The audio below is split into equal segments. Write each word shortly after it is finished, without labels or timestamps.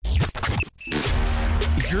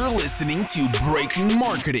You're listening to Breaking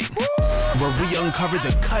Marketing, where we uncover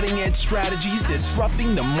the cutting-edge strategies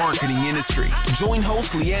disrupting the marketing industry. Join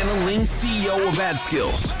host Leanna Ling, CEO of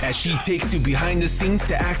AdSkills, as she takes you behind the scenes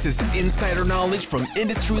to access insider knowledge from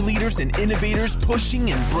industry leaders and innovators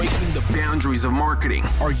pushing and breaking the boundaries of marketing.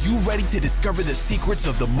 Are you ready to discover the secrets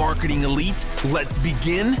of the marketing elite? Let's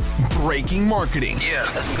begin Breaking Marketing. Yeah,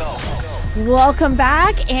 let's go. Welcome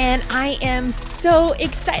back, and I am so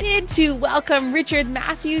excited to welcome Richard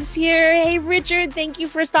Matthews here. Hey, Richard, thank you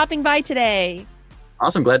for stopping by today.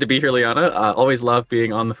 Awesome. Glad to be here, Liana. Always love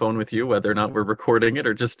being on the phone with you, whether or not we're recording it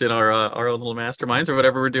or just in our own little masterminds or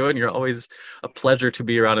whatever we're doing. You're always a pleasure to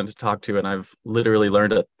be around and to talk to, and I've literally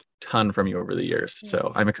learned a ton from you over the years.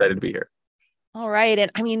 So I'm excited to be here. All right. And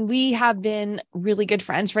I mean, we have been really good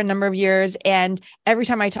friends for a number of years. And every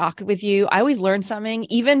time I talk with you, I always learn something.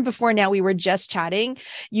 Even before now, we were just chatting.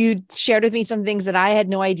 You shared with me some things that I had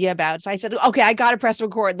no idea about. So I said, okay, I got to press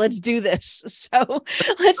record. Let's do this. So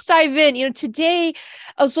let's dive in. Today.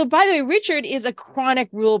 Oh, so by the way, Richard is a chronic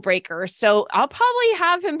rule breaker. So I'll probably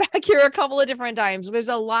have him back here a couple of different times. There's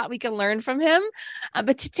a lot we can learn from him.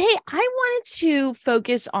 But today I wanted to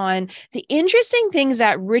focus on the interesting things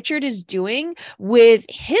that Richard is doing with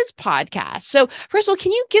his podcast. So first of all,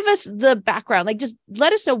 can you give us the background? Like, just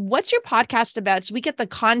let us know what's your podcast about so we get the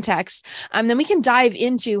context. Then we can dive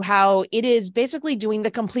into how it is basically doing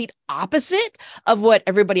the complete opposite of what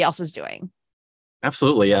everybody else is doing.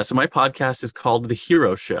 Absolutely. Yeah. So my podcast is called The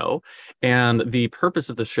Hero Show. And the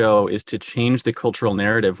purpose of the show is to change the cultural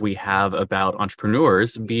narrative we have about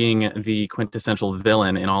entrepreneurs being the quintessential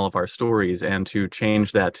villain in all of our stories, and to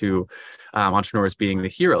change that to entrepreneurs being the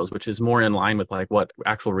heroes, which is more in line with like what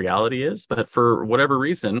actual reality is. But for whatever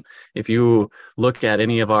reason, if you look at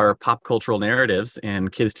any of our pop cultural narratives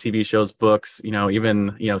and kids' TV shows, books,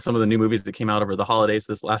 even some of the new movies that came out over the holidays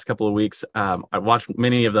this last couple of weeks, I watched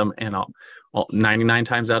many of them, and 99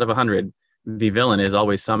 times out of 100, the villain is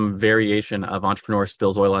always some variation of entrepreneur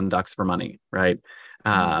spills oil on ducks for money, right?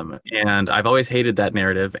 And I've always hated that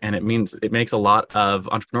narrative, and it makes a lot of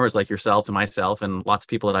entrepreneurs like yourself and myself and lots of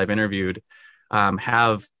people that I've interviewed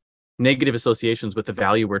have negative associations with the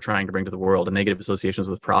value we're trying to bring to the world and negative associations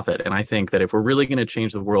with profit. And I think that if we're really going to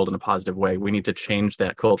change the world in a positive way, we need to change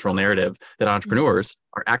that cultural narrative that entrepreneurs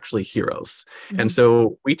are actually heroes. And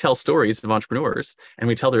so we tell stories of entrepreneurs, and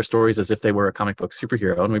we tell their stories as if they were a comic book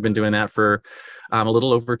superhero. And we've been doing that for a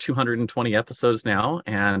little over 220 episodes now.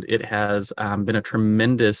 And it has been a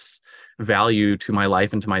tremendous value to my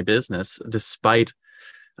life and to my business, despite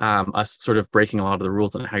us sort of breaking a lot of the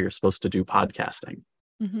rules on how you're supposed to do podcasting.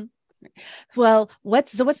 Mm-hmm. Well,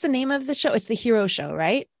 what's the name of the show? It's The Hero Show,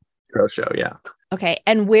 right? Hero Show, yeah. Okay.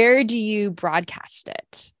 And where do you broadcast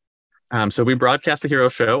it? So we broadcast The Hero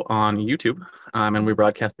Show on YouTube, and we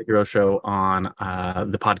broadcast The Hero Show on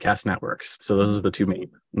the podcast networks. So those are the two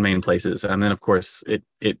main places. And then, of course,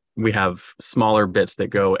 we have smaller bits that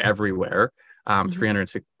go everywhere,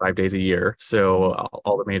 365 days a year. So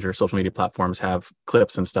all the major social media platforms have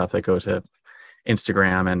clips and stuff that go to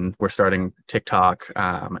Instagram, and we're starting TikTok,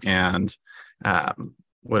 and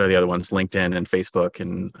what are the other ones? LinkedIn and Facebook,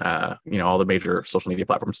 and all the major social media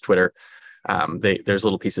platforms, Twitter. There's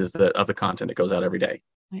little pieces of the content that goes out every day.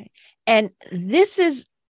 Right. And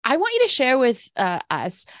I want you to share with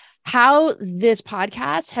us how this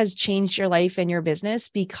podcast has changed your life and your business,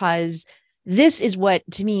 because this is what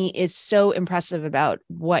to me is so impressive about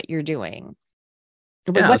what you're doing.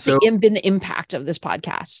 What's been the impact of this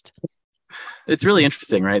podcast? It's really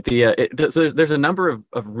interesting, right? There's a number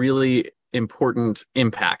of really important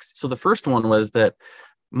impacts. So the first one was that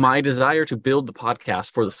my desire to build the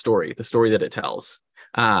podcast for the story that it tells,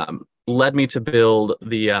 led me to build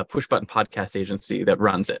the Push Button Podcast agency that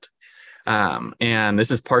runs it. And this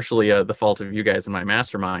is partially the fault of you guys in my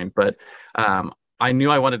mastermind, but I knew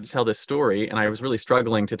I wanted to tell this story, and I was really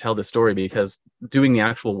struggling to tell this story because doing the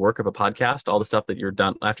actual work of a podcast, all the stuff that you're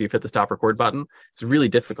done after you've hit the stop record button, is really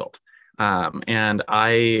difficult. And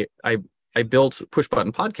I built Push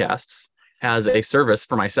Button Podcasts as a service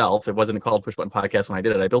for myself. It wasn't called Push Button Podcast when I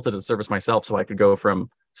did it. I built it as a service myself, so I could go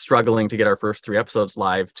from struggling to get our first 3 episodes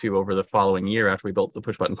live to, over the following year after we built the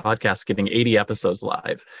Push Button Podcast, getting 80 episodes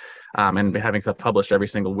live, and having stuff published every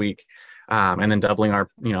single week, and then doubling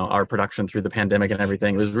our production through the pandemic and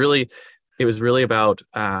everything. It was really about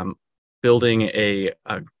building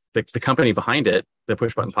the company behind it, the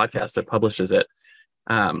Push Button Podcast that publishes it.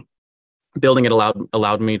 Building it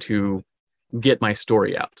allowed me to get my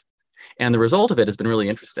story out. And the result of it has been really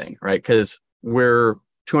interesting, right? Because we're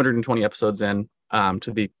 220 episodes in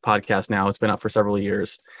to the podcast now. It's been up for several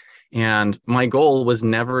years. And my goal was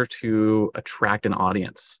never to attract an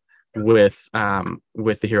audience. with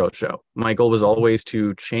the Hero Show. My goal was always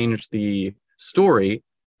to change the story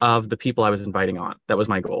of the people I was inviting on. That was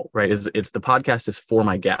my goal, right? It's the podcast is for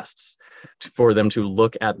my guests, for them to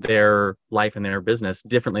look at their life and their business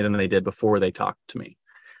differently than they did before they talked to me.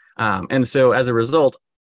 And so as a result,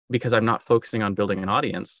 because I'm not focusing on building an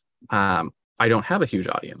audience, I don't have a huge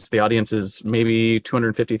audience. The audience is maybe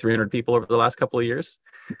 250, 300 people over the last couple of years,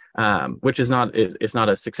 which is it's not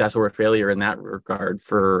a success or a failure in that regard.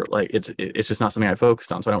 For like, it's just not something I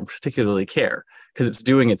focused on. So I don't particularly care, because it's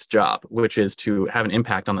doing its job, which is to have an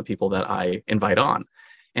impact on the people that I invite on.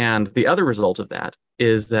 And the other result of that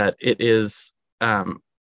is that it is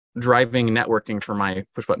driving networking for my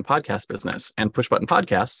Push Button Podcast business. And Push Button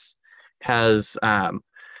Podcasts has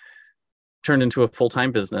turned into a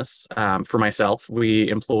full-time business for myself. We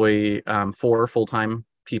employ 4 full-time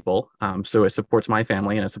people. So it supports my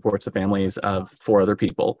family and it supports the families of 4 other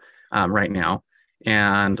people right now.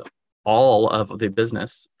 And all of the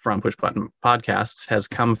business from Push Button Podcasts has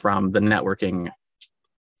come from the networking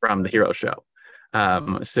from the Hero Show.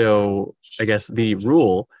 So I guess the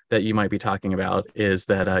rule that you might be talking about is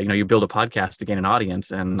that, you build a podcast to gain an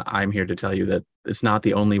audience. And I'm here to tell you that it's not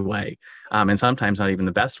the only way, and sometimes not even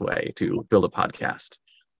the best way to build a podcast.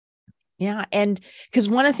 Yeah. And because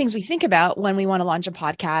one of the things we think about when we want to launch a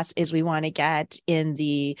podcast is we want to get in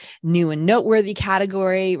the new and noteworthy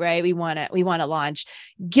category, right? We want to launch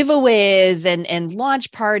giveaways and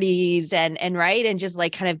launch parties and right. And just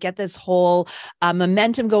like kind of get this whole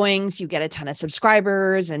momentum going. So you get a ton of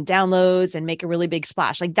subscribers and downloads and make a really big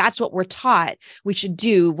splash. Like that's what we're taught we should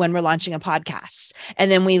do when we're launching a podcast.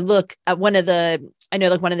 And then we look at one of the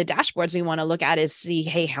dashboards we want to look at is see,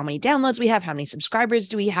 hey, how many downloads we have, how many subscribers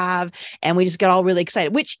do we have? And we just get all really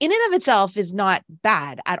excited, which in and of itself is not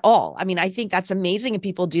bad at all. I mean, I think that's amazing. If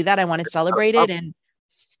people do that, I want to celebrate it. And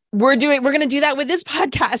we're going to do that with this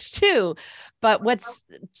podcast too. But what's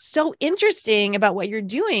so interesting about what you're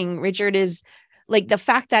doing, Richard, is like the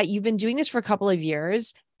fact that you've been doing this for a couple of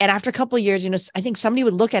years. And after a couple of years, I think somebody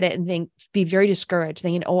would look at it and be very discouraged,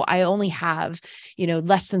 thinking, oh, I only have,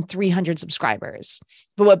 less than 300 subscribers.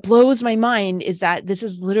 But what blows my mind is that this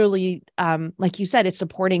is literally, like you said, it's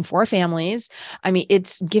supporting 4 families. I mean,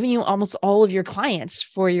 it's giving you almost all of your clients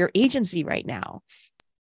for your agency right now.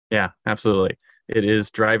 Yeah, absolutely. It's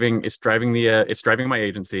driving my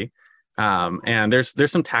agency. And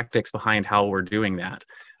there's some tactics behind how we're doing that.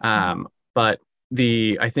 But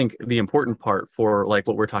I think the important part for like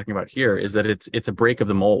what we're talking about here is that it's a break of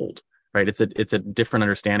the mold, right? It's a different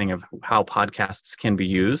understanding of how podcasts can be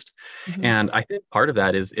used. Mm-hmm. And I think part of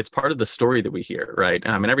that is it's part of the story that we hear, right?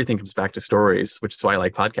 And everything comes back to stories, which is why I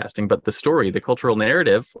like podcasting. But the story, the cultural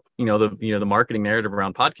narrative, the marketing narrative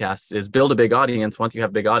around podcasts is build a big audience. Once you have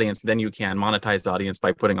a big audience, then you can monetize the audience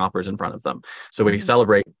by putting offers in front of them. So we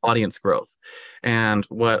celebrate audience growth. And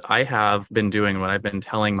what I have been doing, what I've been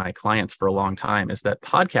telling my clients for a long time is that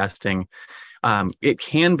podcasting, it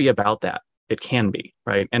can be about that. It can be,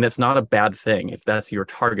 right? And it's not a bad thing if that's your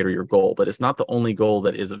target or your goal, but it's not the only goal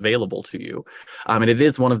that is available to you. And it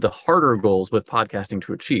is one of the harder goals with podcasting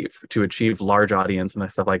to achieve large audience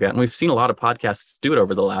and stuff like that. And we've seen a lot of podcasts do it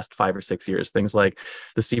over the last 5 or 6 years, things like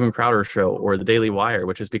the Steven Crowder Show or the Daily Wire,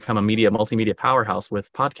 which has become a multimedia powerhouse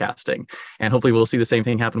with podcasting. And hopefully we'll see the same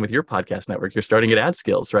thing happen with your podcast network. You're starting at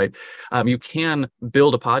AdSkills, right? You can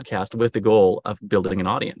build a podcast with the goal of building an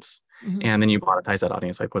audience. Mm-hmm. And then you monetize that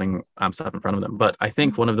audience by putting stuff in front of them. But I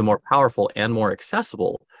think one of the more powerful and more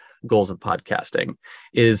accessible goals of podcasting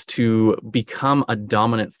is to become a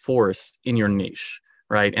dominant force in your niche,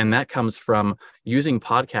 right? And that comes from using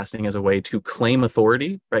podcasting as a way to claim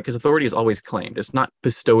authority, right? Because authority is always claimed. It's not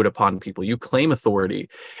bestowed upon people. You claim authority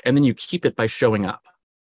and then you keep it by showing up.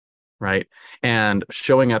 Right. And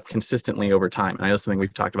showing up consistently over time. And that's something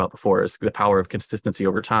we've talked about before is the power of consistency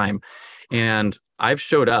over time. And I've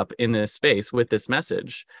showed up in this space with this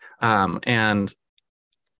message. And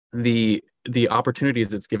the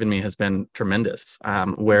opportunities it's given me has been tremendous.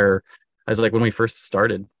 Where as like when we first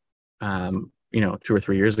started, 2 or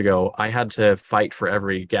 3 years ago, I had to fight for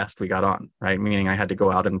every guest we got on, right? Meaning I had to go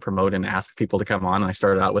out and promote and ask people to come on. And I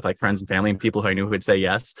started out with like friends and family and people who I knew who would say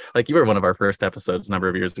yes. Like you were one of our first episodes a number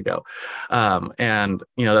of years ago. And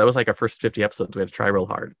that was like our first 50 episodes. We had to try real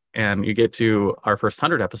hard. And you get to our first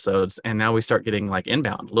 100 episodes and now we start getting like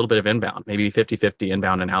inbound, a little bit of inbound, maybe 50-50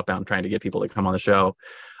 inbound and outbound, trying to get people to come on the show.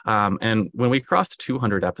 And when we crossed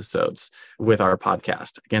 200 episodes with our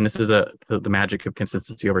podcast, again, this is the magic of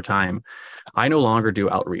consistency over time. I no longer do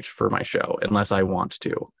outreach for my show unless I want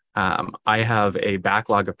to. I have a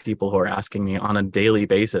backlog of people who are asking me on a daily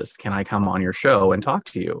basis, can I come on your show and talk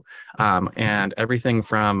to you? And everything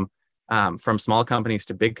from from small companies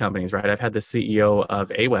to big companies, right? I've had the CEO of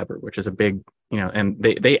AWeber, which is a big, and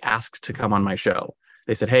they asked to come on my show.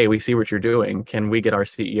 They said, "Hey, we see what you're doing. Can we get our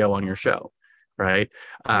CEO on your show?" Right.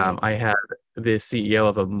 I had the CEO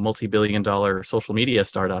of a multi-billion-dollar social media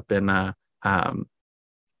startup in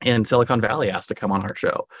Silicon Valley asked to come on our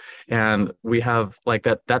show. And we have like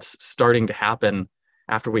that's starting to happen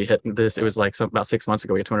after we hit this. It was like about 6 months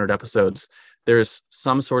ago, we had 200 episodes. There's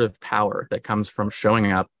some sort of power that comes from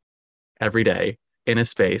showing up every day in a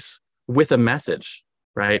space with a message,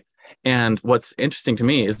 right? And what's interesting to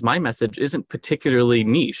me is my message isn't particularly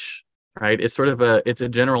niche, right? It's sort of it's a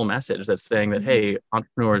general message that's saying that, hey,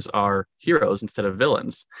 entrepreneurs are heroes instead of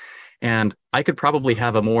villains. And I could probably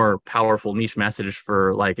have a more powerful niche message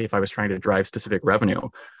for like if I was trying to drive specific revenue.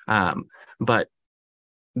 But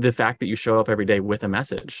the fact that you show up every day with a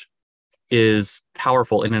message is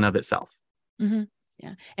powerful in and of itself. Mm-hmm.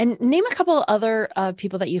 Yeah. And name a couple other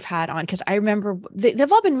people that you've had on, because I remember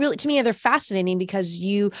they've all been really, to me, they're fascinating because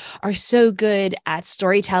you are so good at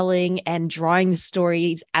storytelling and drawing the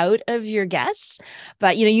stories out of your guests.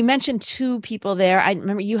 But, you mentioned two people there. I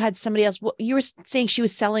remember you had somebody else. You were saying she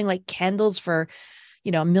was selling like candles for,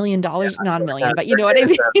 $1 million, not a million, but you know what I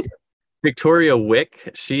mean? Victoria Wick.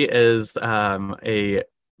 She is a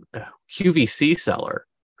QVC seller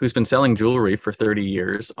who's been selling jewelry for 30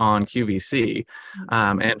 years on QVC.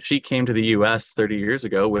 And she came to the US 30 years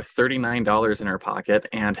ago with $39 in her pocket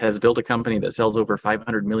and has built a company that sells over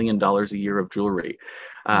 $500 million a year of jewelry.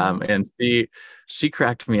 And she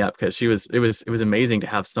cracked me up because it was amazing to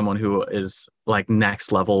have someone who is like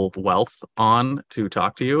next level wealth on to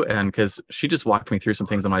talk to you. And because she just walked me through some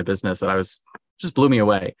things in my business that just blew me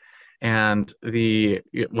away. And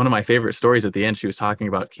one of my favorite stories at the end, she was talking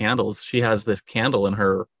about candles. She has this candle in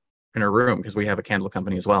her room because we have a candle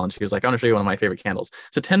company as well. And she was like, "I want to show you one of my favorite candles.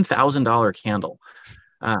 It's a $10,000 candle."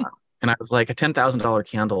 And I was like, a $10,000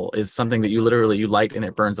 candle is something that you light and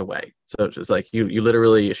it burns away. So it's just like you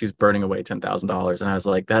literally, she's burning away $10,000. And I was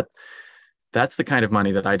like, that's the kind of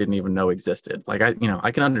money that I didn't even know existed. Like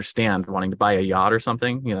I can understand wanting to buy a yacht or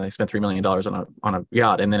something. They spent $3 million on a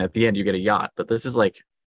yacht, and then at the end you get a yacht. But this is like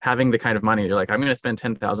having the kind of money you're like, I'm going to spend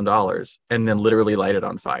 $10,000 and then literally light it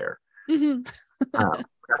on fire.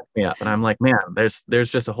 Yeah. And I'm like, man, there's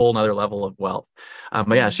just a whole nother level of wealth.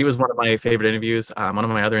 But yeah, she was one of my favorite interviews. One of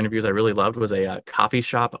my other interviews I really loved was a coffee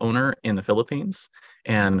shop owner in the Philippines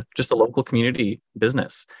and just a local community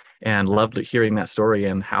business, and loved hearing that story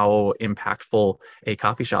and how impactful a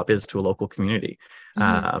coffee shop is to a local community.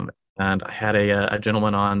 And I had a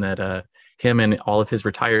gentleman on that him and all of his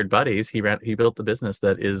retired buddies, he built the business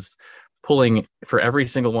that is pulling for every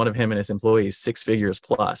single one of him and his employees 6 figures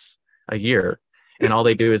plus a year. And all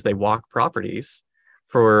they do is they walk properties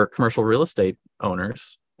for commercial real estate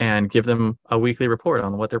owners and give them a weekly report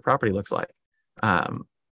on what their property looks like.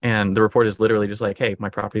 And the report is literally just like, hey, my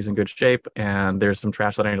property's in good shape and there's some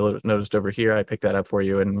trash that I noticed over here. I picked that up for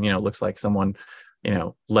you. And, it looks like someone,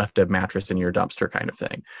 left a mattress in your dumpster kind of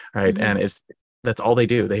thing. Right. And that's all they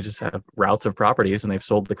do. They just have routes of properties, and they've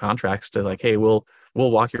sold the contracts to like, hey, we'll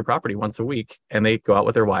walk your property once a week. And they go out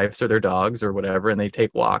with their wives or their dogs or whatever, and they take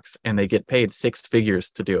walks and they get paid 6 figures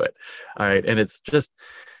to do it. All right. And it's just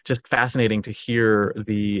fascinating to hear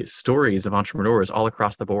the stories of entrepreneurs all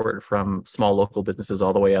across the board, from small local businesses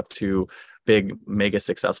all the way up to big, mega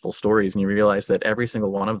successful stories. And you realize that every single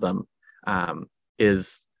one of them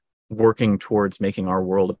is working towards making our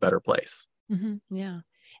world a better place. Yeah.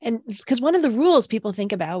 And because one of the rules people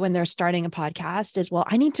think about when they're starting a podcast is, well,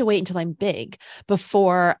 I need to wait until I'm big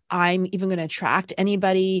before I'm even going to attract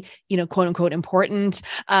anybody, quote unquote, important,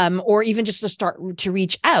 or even just to start to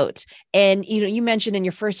reach out. And, you mentioned in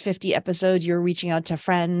your first 50 episodes, you're reaching out to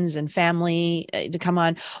friends and family to come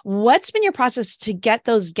on. What's been your process to get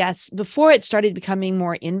those guests before it started becoming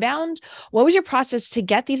more inbound? What was your process to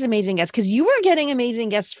get these amazing guests? Because you were getting amazing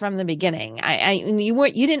guests from the beginning.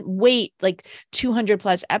 You didn't wait like 200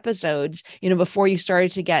 plus episodes, before you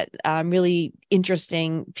started to get really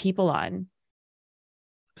interesting people on.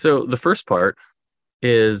 So the first part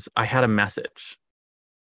is I had a message,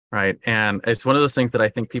 right? And it's one of those things that I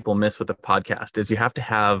think people miss with the podcast is you have to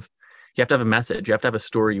have a message. You have to have a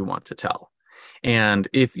story you want to tell. And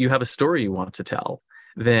if you have a story you want to tell,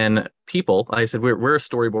 then people, like I said, we're a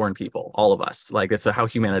story-born people, all of us. Like it's how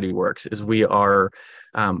humanity works, is we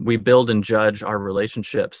build and judge our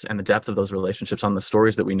relationships and the depth of those relationships on the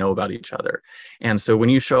stories that we know about each other. And so when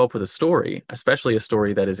you show up with a story, especially a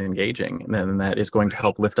story that is engaging and that is going to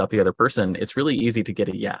help lift up the other person, it's really easy to get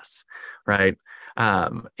a yes, right?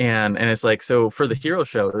 And it's like, so for the Hero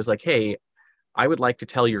Show, it was like, hey, I would like to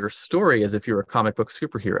tell your story as if you're a comic book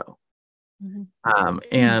superhero.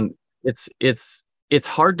 And it's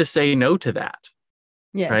hard to say no to that.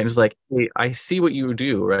 Yes. Right. It's like, hey, I see what you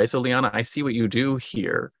do. Right. So Liana, I see what you do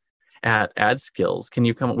here at AdSkills.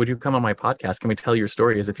 Would you come on my podcast? Can we tell your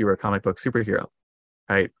story as if you were a comic book superhero?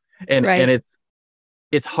 Right. And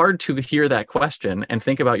it's hard to hear that question and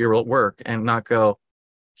think about your work and not go,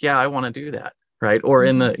 yeah, I want to do that. Right. Or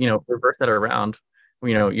in the, reverse that around,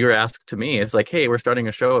 you're asked to me, it's like, hey, we're starting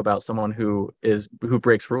a show about someone who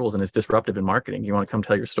breaks rules and is disruptive in marketing. You want to come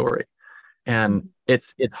tell your story? And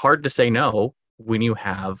it's hard to say no when you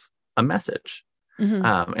have a message. And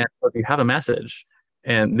so if you have a message,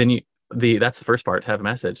 and then that's the first part, to have a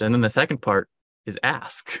message. And then the second part is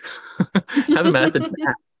ask. Have a message.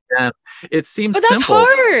 And it seems but that's simple.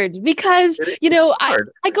 hard because,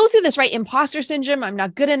 I go through this, right? Imposter syndrome. I'm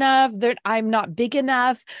not good enough. I'm not big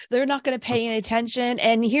enough. They're not going to pay any attention.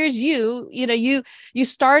 And here's you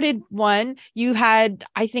started one, you had,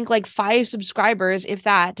 I think, like 5 subscribers, if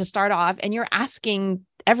that, to start off, and you're asking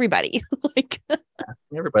everybody.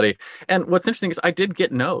 Everybody. And what's interesting is I did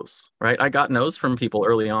get no's, right? I got no's from people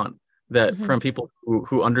early on, from people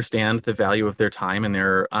who understand the value of their time and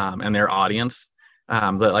their audience.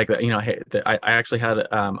 I actually had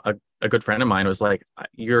a good friend of mine was like,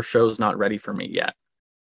 your show's not ready for me yet.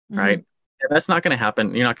 Right. And that's not going to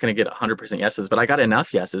happen. You're not going to get 100% yeses, but I got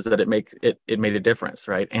enough yeses that it made a difference.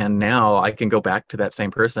 Right. And now I can go back to that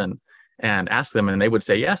same person and ask them, and they would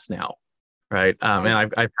say yes now. Right. And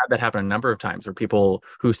I've had that happen a number of times where people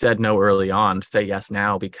who said no early on say yes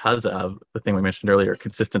now because of the thing we mentioned earlier,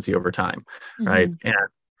 consistency over time. Right. And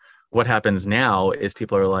what happens now is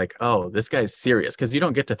people are like, oh, this guy's serious, because you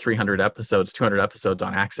don't get to 300 episodes, 200 episodes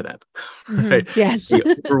on accident. Right. Yes.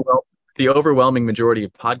 The overwhelming majority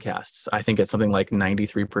of podcasts, I think it's something like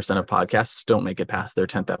 93% of podcasts don't make it past their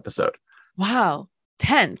 10th episode. Wow.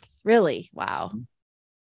 10th. Really? Wow.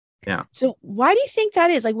 Yeah. So why do you think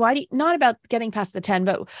that is? Like, not about getting past the 10,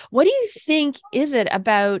 but what do you think is it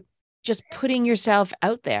about just putting yourself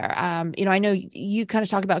out there? I know you kind of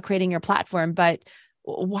talk about creating your platform, but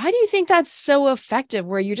why do you think that's so effective,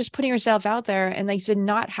 where you're just putting yourself out there and, like you said,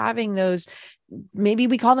 not having those, maybe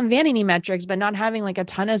we call them vanity metrics, but not having like a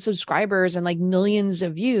ton of subscribers and like millions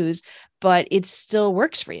of views, but it still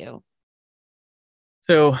works for you?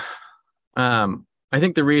 So I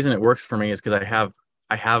think the reason it works for me is because I have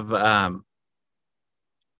I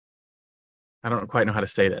don't quite know how to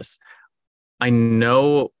say this. I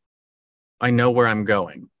know where I'm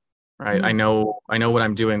going, right? I know what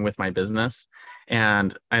I'm doing with my business.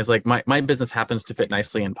 And I was like, my business happens to fit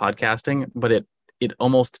nicely in podcasting, but it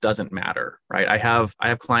almost doesn't matter, right? I have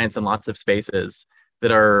clients in lots of spaces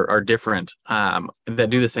that are different, that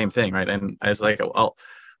do the same thing, right? And I was like, well,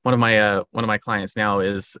 one of my clients now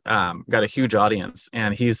is got a huge audience,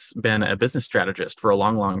 and he's been a business strategist for a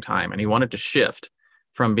long, long time, and he wanted to shift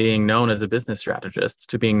from being known as a business strategist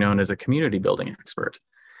to being known as a community building expert.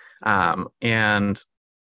 And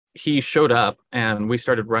he showed up, and we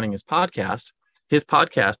started running his podcast. His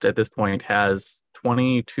podcast at this point has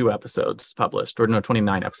 22 episodes published, or no,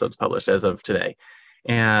 29 episodes published as of today.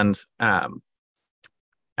 And I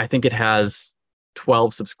think it has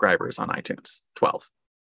 12 subscribers on iTunes. 12.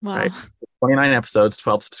 Wow. Right? 29 episodes,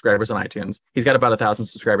 12 subscribers on iTunes. He's got about 1,000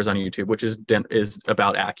 subscribers on YouTube, which is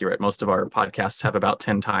about accurate. Most of our podcasts have about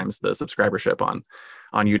 10 times the subscribership on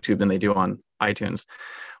YouTube than they do on iTunes.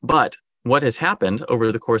 But what has happened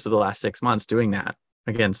over the course of the last 6 months doing that,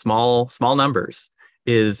 again, small numbers,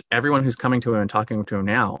 is everyone who's coming to him and talking to him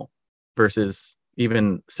now versus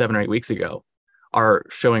even 7 or 8 weeks ago are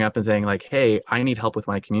showing up and saying like, hey, I need help with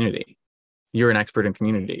my community. You're an expert in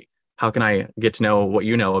community. How can I get to know what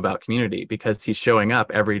you know about community? Because he's showing up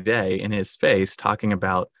every day in his space talking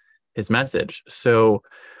about his message. So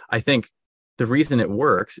I think the reason it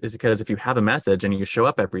works is because if you have a message and you show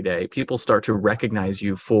up every day, people start to recognize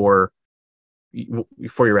you for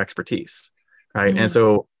your expertise, right? And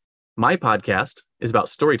so my podcast is about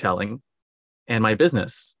storytelling, and my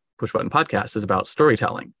business, Push Button Podcast, is about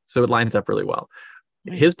storytelling. So it lines up really well.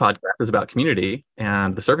 His podcast is about community,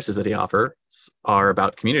 and the services that he offers are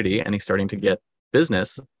about community, and he's starting to get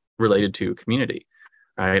business related to community,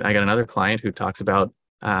 right? I got another client who talks about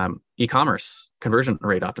e-commerce conversion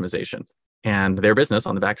rate optimization, and their business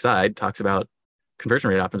on the backside talks about conversion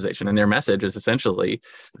rate optimization. And their message is essentially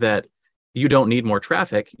that you don't need more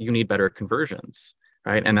traffic, you need better conversions,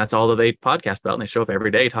 right? And that's all that they podcast about. And they show up every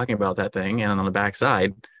day talking about that thing. And on the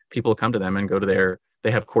backside, people come to them and go to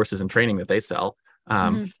they have courses and training that they sell.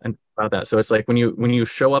 And about that. So it's like when you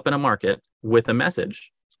show up in a market with a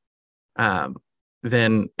message,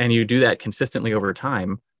 then, and you do that consistently over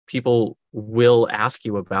time, people will ask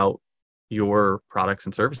you about your products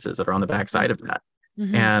and services that are on the backside of that.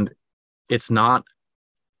 And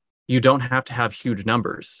you don't have to have huge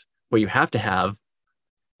numbers. What you have to have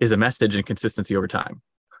is a message and consistency over time.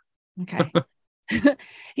 Okay. But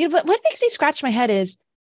what makes me scratch my head is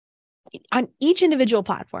on each individual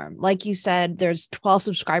platform, like you said, there's 12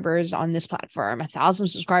 subscribers on this platform, 1,000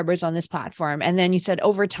 subscribers on this platform. And then you said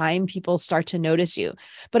over time, people start to notice you.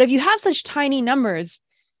 But if you have such tiny numbers,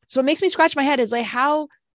 so what makes me scratch my head is like, how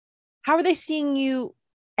are they seeing you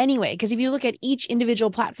anyway? Because if you look at each individual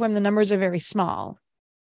platform, the numbers are very small.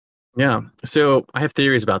 Yeah. So I have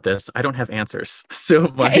theories about this. I don't have answers. So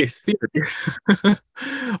my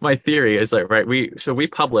theory is like, right, we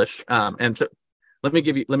publish, and so let me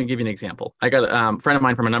give you an example. I got a friend of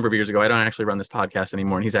mine from a number of years ago. I don't actually run this podcast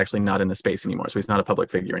anymore, and he's actually not in the space anymore. So he's not a public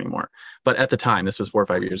figure anymore. But at the time, this was 4 or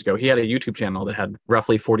 5 years ago, he had a YouTube channel that had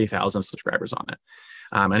roughly 40,000 subscribers on it.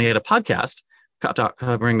 And he had a podcast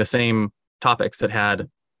covering the same topics that had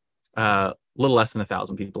a little less than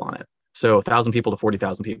 1,000 people on it. So 1,000 people to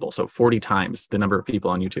 40,000 people. So 40 times the number of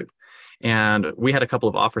people on YouTube. And we had a couple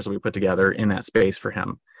of offers that we put together in that space for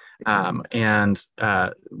him. And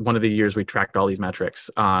one of the years we tracked all these metrics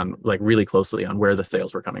on like really closely on where the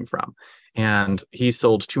sales were coming from. And he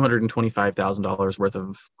sold $225,000 worth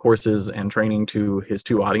of courses and training to his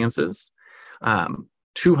two audiences.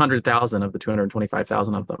 200,000 of the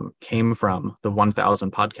 225,000 of them came from the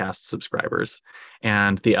 1,000 podcast subscribers,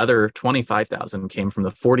 and the other 25,000 came from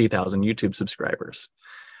the 40,000 YouTube subscribers,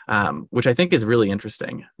 which I think is really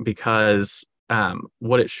interesting because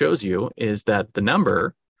what it shows you is that the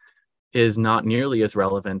number is not nearly as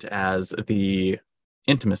relevant as the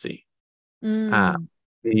intimacy,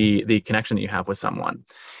 the connection that you have with someone.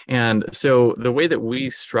 And so the way that we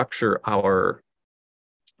structure our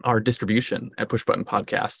distribution at Push Button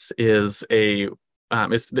Podcasts is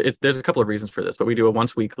there's a couple of reasons for this, but we do a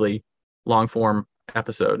once weekly long form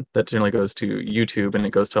episode that generally goes to YouTube, and it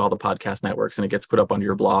goes to all the podcast networks, and it gets put up onto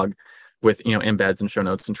your blog with embeds and show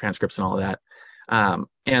notes and transcripts and all of that.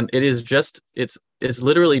 And it is it's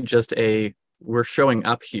literally just we're showing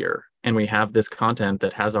up here and we have this content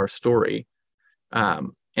that has our story.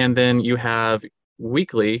 And then you have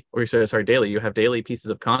daily, you have daily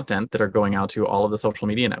pieces of content that are going out to all of the social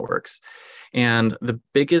media networks. And the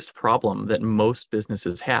biggest problem that most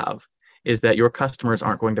businesses have is that your customers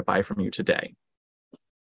aren't going to buy from you today.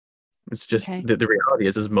 It's just the reality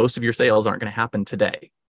is most of your sales aren't going to happen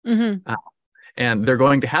today. Mm-hmm. And they're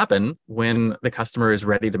going to happen when the customer is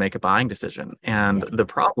ready to make a buying decision. And the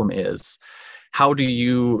problem is, how do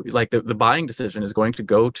you, the buying decision is going to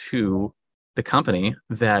go to the company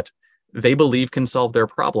that they believe can solve their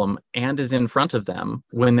problem and is in front of them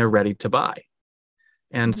when they're ready to buy.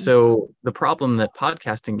 And so the problem that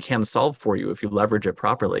podcasting can solve for you if you leverage it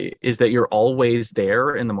properly is that you're always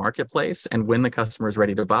there in the marketplace. And when the customer is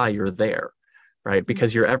ready to buy, you're there, right?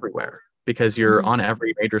 Because you're everywhere, because you're on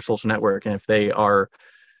every major social network. And if they are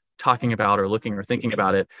talking about or looking or thinking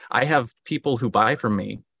about it, I have people who buy from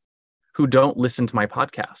me who don't listen to my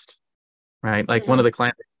podcast, right? Like one of the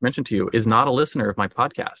clients I mentioned to you is not a listener of my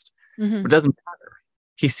podcast. But it doesn't matter.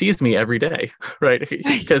 He sees me every day, right?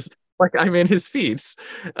 Because I'm in his feeds,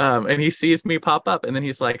 and he sees me pop up, and then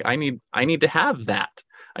he's like, I need to have that.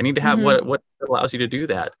 I need to have what allows you to do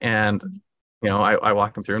that. And I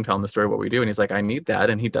walk him through and tell him the story of what we do, and he's like, I need that,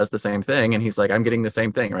 and he does the same thing, and he's like, I'm getting the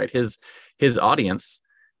same thing, right? His audience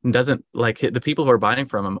doesn't the people who are buying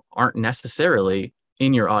from him aren't necessarily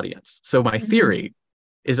in your audience. So my theory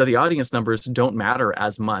is that the audience numbers don't matter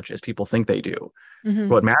as much as people think they do.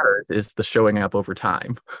 What matters is the showing up over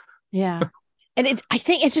time. Yeah. And I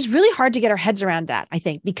think it's just really hard to get our heads around that, I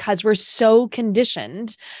think, because we're so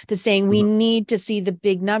conditioned to saying we need to see the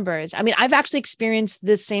big numbers. I mean, I've actually experienced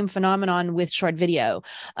this same phenomenon with short video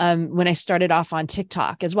when I started off on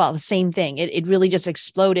TikTok as well. The same thing. It really just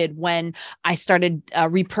exploded when I started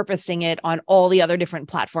repurposing it on all the other different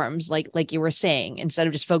platforms, like you were saying, instead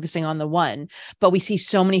of just focusing on the one. But we see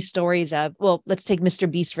so many stories of, well, let's take Mr.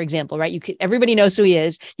 Beast, for example, right? Everybody knows who he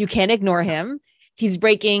is. You can't ignore him. He's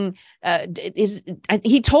breaking,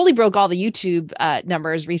 he totally broke all the YouTube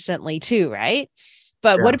numbers recently too, right?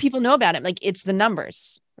 But what do people know about him? It's the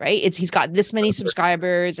numbers, right? He's got this many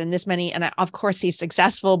subscribers and this many, and of course he's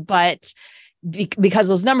successful, but because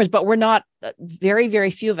of those numbers, but we're not, very,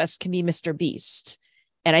 very few of us can be Mr. Beast.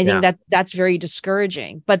 And I think that's very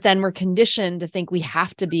discouraging, but then we're conditioned to think we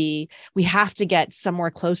have to get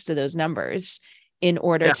somewhere close to those numbers in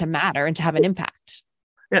order to matter and to have an impact.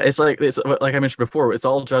 Yeah, it's like I mentioned before, it's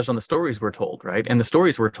all judged on the stories we're told, right? And the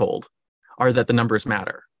stories we're told are that the numbers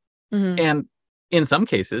matter. And in some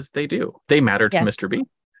cases, they do. They matter to Mr. B.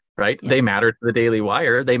 right? Yeah. They matter to the Daily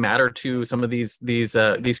Wire. They matter to some of these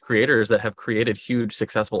creators that have created huge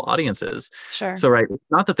successful audiences. Sure. So, right, it's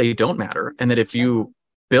not that they don't matter, and that if you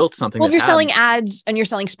built something, well, if you're selling ads and you're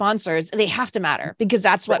selling sponsors, they have to matter because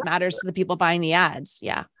that's what matters to the people buying the ads.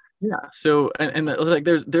 Yeah. Yeah. So, and like,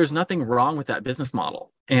 there's nothing wrong with that business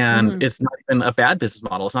model, and it's not even a bad business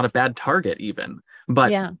model. It's not a bad target even,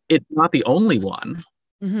 but it's not the only one.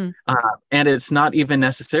 And it's not even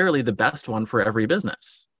necessarily the best one for every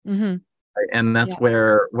business. Right? And that's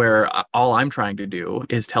where all I'm trying to do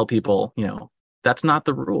is tell people, that's not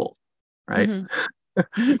the rule, right?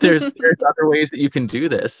 There's other ways that you can do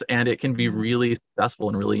this, and it can be really successful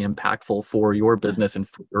and really impactful for your business and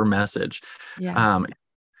for your message.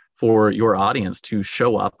 For your audience to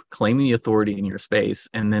show up, claim the authority in your space,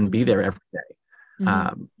 and then be there every day.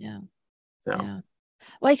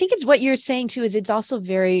 Well, I think it's what you're saying too, is it's also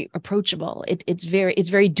very approachable. It's very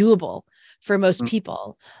doable for most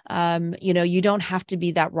people. You don't have to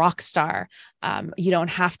be that rock star. You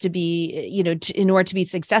don't have to be, in order to be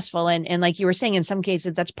successful. And like you were saying, in some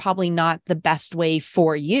cases, that's probably not the best way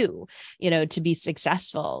for you, to be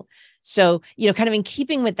successful. So, kind of in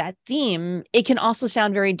keeping with that theme, it can also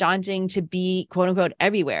sound very daunting to be, quote unquote,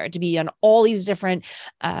 everywhere, to be on all these different,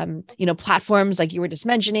 platforms like you were just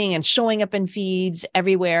mentioning, and showing up in feeds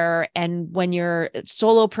everywhere. And when you're a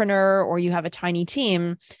solopreneur or you have a tiny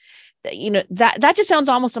team, that just sounds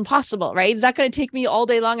almost impossible, right? Is that going to take me all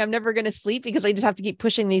day long? I'm never going to sleep because I just have to keep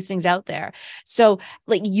pushing these things out there. So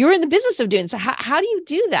like, you're in the business of doing, so how do you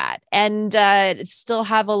do that and still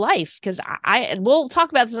have a life? Because we'll talk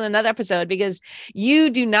about this in another episode, because you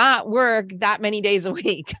do not work that many days a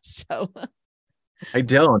week. So I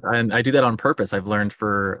don't, and I do that on purpose. I've learned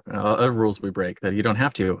for rules we break that you don't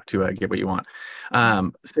have to get what you want.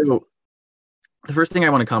 So the first thing I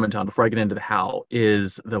want to comment on before I get into the how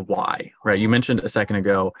is the why, right? You mentioned a second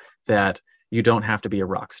ago that you don't have to be a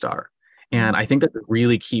rock star. And I think that's a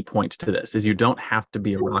really key point to this, is you don't have to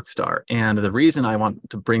be a rock star. And the reason I want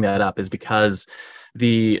to bring that up is because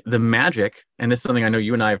the magic, and this is something I know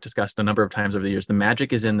you and I have discussed a number of times over the years, the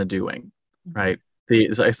magic is in the doing, right?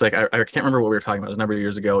 It's like, I can't remember what we were talking about. It was a number of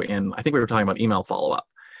years ago, I think we were talking about email follow-up.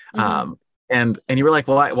 And you were like,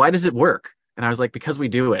 well, why does it work? And I was like, because we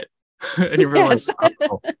do it. And you were like,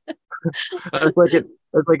 oh.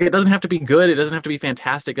 It's like, it doesn't have to be good. It doesn't have to be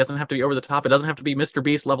fantastic. It doesn't have to be over the top. It doesn't have to be Mr.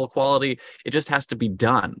 Beast level quality. It just has to be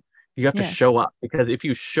done. You have to show up, because if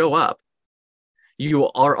you show up, you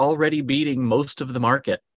are already beating most of the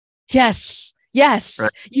market. Yes. Right?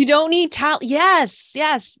 You don't need talent. Yes.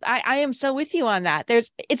 I am so with you on that.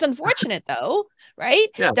 It's unfortunate though, right?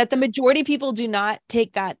 That the majority of people do not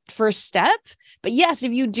take that first step. But yes,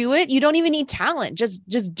 if you do it, you don't even need talent.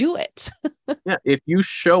 Just do it. If you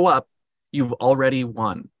show up, you've already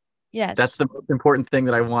won. Yes. That's the most important thing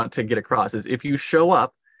that I want to get across, is if you show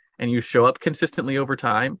up and you show up consistently over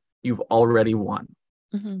time, you've already won,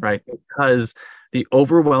 right? Because the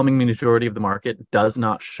overwhelming majority of the market does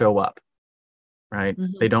not show up, right?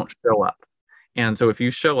 They don't show up. And so if you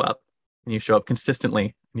show up and you show up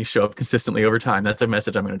consistently, and you show up consistently over time, that's a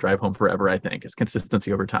message I'm going to drive home forever, I think, is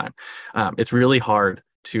consistency over time. It's really hard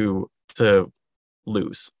to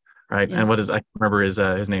lose, right? And what is, I remember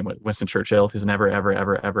his name, Winston Churchill, his never, ever,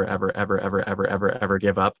 ever, ever, ever, ever, ever, ever, ever, ever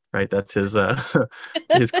give up, right? That's his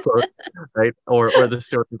his quote, right? Or the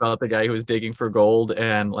story about the guy who was digging for gold,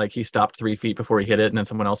 and like he stopped 3 feet before he hit it, and then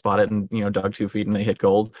someone else bought it and dug 2 feet and they hit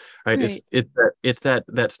gold, right? It's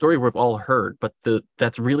that story we've all heard, but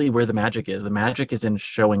that's really where the magic is. The magic is in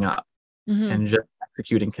showing up and just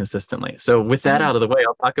executing consistently. So with that out of the way,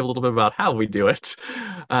 I'll talk a little bit about how we do it.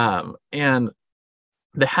 And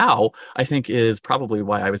the how, I think, is probably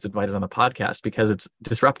why I was invited on the podcast, because it's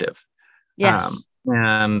disruptive. Yes.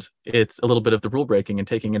 And it's a little bit of the rule breaking and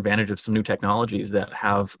taking advantage of some new technologies that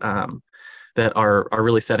have that are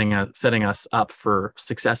really setting us up for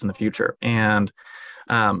success in the future. And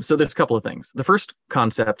so there's a couple of things. The first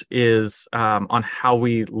concept is on how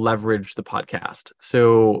we leverage the podcast.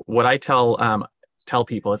 So what I tell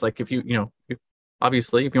people is, like, if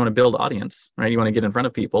obviously, if you want to build audience, right, you want to get in front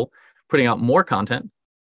of people, putting out more content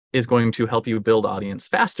is going to help you build audience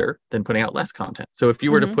faster than putting out less content. So if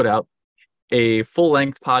you were to put out a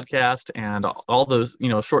full-length podcast and all those,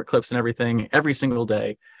 short clips and everything every single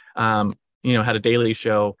day, had a daily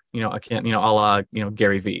show, a la,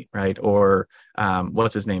 Gary Vee, right? Or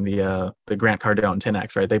what's his name? The Grant Cardone,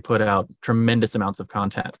 10X, right? They put out tremendous amounts of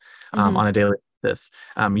content on a daily basis.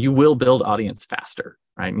 You will build audience faster,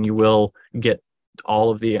 right? And you will get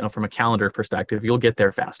all of the, from a calendar perspective, you'll get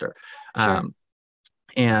there faster. Sure.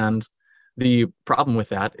 And the problem with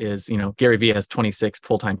that is, Gary Vee has 26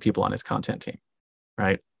 full-time people on his content team,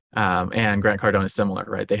 right? And Grant Cardone is similar,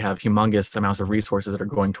 right? They have humongous amounts of resources that are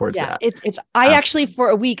going towards Yeah, that. I actually, for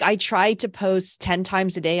a week, I tried to post 10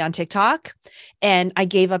 times a day on TikTok and I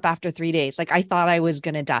gave up after 3 days. Like I thought I was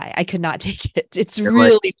going to die. I could not take it. It's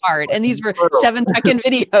really hard. And these were 7-second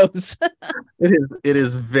videos. It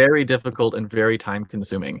is very difficult and very time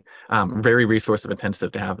consuming, very resource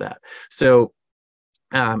intensive to have that. So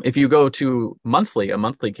if you go to a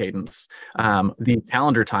monthly cadence, the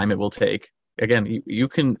calendar time it will take, again,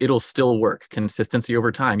 it'll still work. Consistency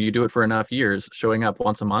over time. You do it for enough years, showing up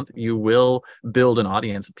once a month, you will build an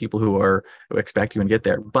audience of people who expect you and get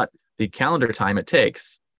there. But the calendar time it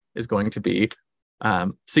takes is going to be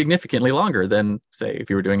significantly longer than, say, if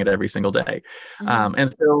you were doing it every single day.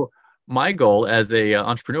 And so my goal as a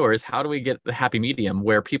entrepreneur is, how do we get the happy medium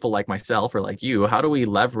where people like myself or like you, how do we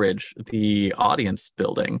leverage the audience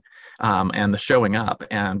building and the showing up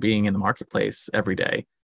and being in the marketplace every day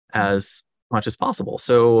as much as possible?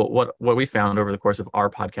 So what we found over the course of our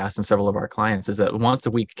podcast and several of our clients is that once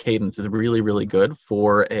a week cadence is really, really good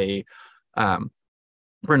for a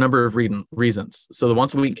number of reasons. So the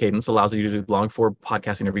once a week cadence allows you to do long form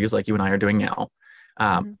podcast interviews like you and I are doing now.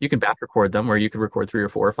 You can batch record them, where you could record 3 or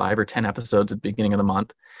 4 or 5 or 10 episodes at the beginning of the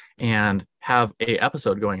month and have a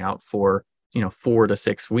episode going out for 4 to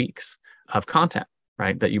 6 weeks of content,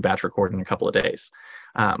 right, that you batch record in a couple of days.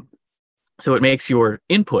 So it makes your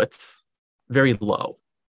inputs very low,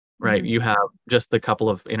 right? You have just a couple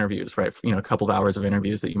of interviews, right? A couple of hours of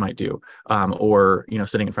interviews that you might do, or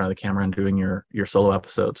sitting in front of the camera and doing your solo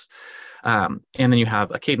episodes. And then you have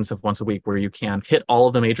a cadence of once a week where you can hit all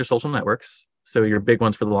of the major social networks. So your big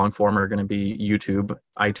ones for the long form are going to be YouTube,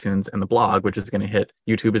 iTunes, and the blog, which is going to hit.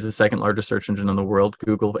 YouTube is the second largest search engine in the world.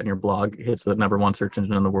 Google and your blog hits the #1 search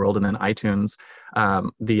engine in the world. And then iTunes,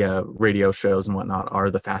 the radio shows and whatnot,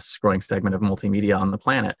 are the fastest growing segment of multimedia on the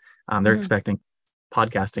planet. They're expecting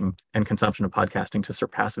podcasting and consumption of podcasting to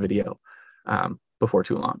surpass video before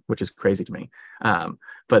too long, which is crazy to me.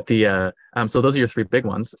 But so those are your 3 big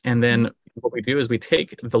ones. And then what we do is we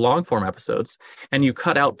take the long form episodes and you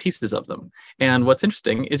cut out pieces of them. And what's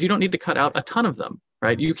interesting is you don't need to cut out a ton of them,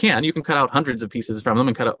 right? You can cut out hundreds of pieces from them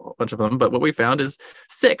and cut out a bunch of them. But what we found is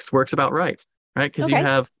 6 works about right? Because you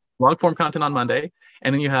have long form content on Monday,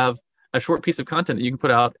 and then you have a short piece of content that you can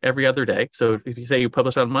put out every other day. So if you say you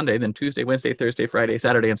publish on Monday, then Tuesday, Wednesday, Thursday, Friday,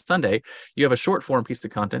 Saturday, and Sunday, you have a short form piece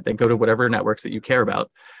of content that go to whatever networks that you care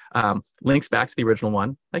about. Links back to the original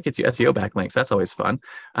one. That gets you SEO backlinks. That's always fun.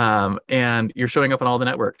 And you're showing up on all the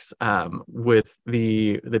networks with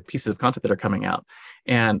the pieces of content that are coming out.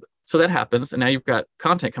 And so that happens. And now you've got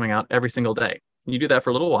content coming out every single day. You do that for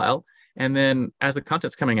a little while. And then as the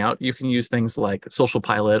content's coming out, you can use things like Social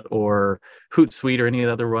Pilot or Hootsuite or any of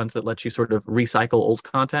the other ones that let you sort of recycle old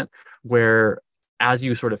content, where as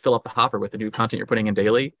you sort of fill up the hopper with the new content you're putting in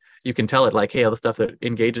daily, you can tell it like, hey, all the stuff that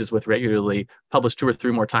engages with regularly, publish 2 or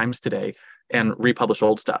 3 more times today and republish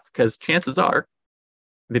old stuff. Because chances are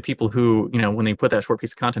the people who, when they put that short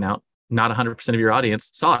piece of content out, not 100% of your audience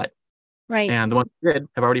saw it. Right. And the ones who did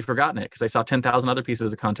have already forgotten it because they saw 10,000 other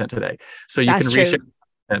pieces of content today. So you That's can true. reshare.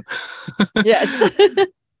 Yes.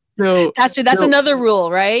 So that's true. That's another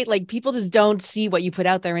rule, right? Like people just don't see what you put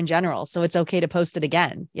out there in general. So it's okay to post it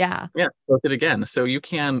again. Yeah. Yeah. Post it again. So you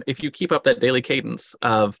can, if you keep up that daily cadence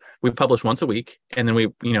of, we publish once a week and then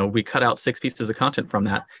we cut out 6 pieces of content from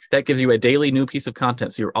that, that gives you a daily new piece of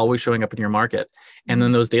content. So you're always showing up in your market. And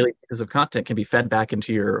then those daily pieces of content can be fed back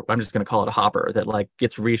into your, I'm just going to call it a hopper that like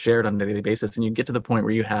gets reshared on a daily basis. And you get to the point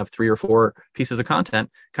where you have 3 or 4 pieces of content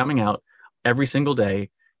coming out every single day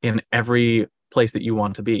in every place that you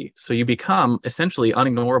want to be. So you become essentially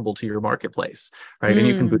unignorable to your marketplace, right? And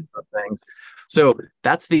you can boost up things. So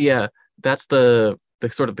that's the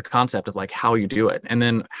sort of the concept of like how you do it. And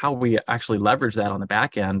then how we actually leverage that on the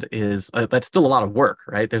back end is that's still a lot of work,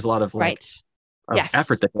 right? There's a lot of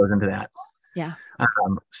effort that goes into that. Yeah.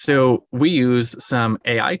 So we use some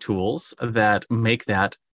AI tools that make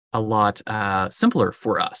that a lot simpler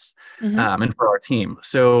for us and for our team.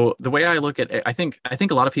 So the way I look at it, I think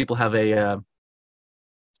a lot of people have a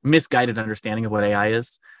misguided understanding of what AI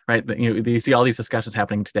is, right? You see all these discussions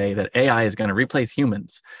happening today that AI is going to replace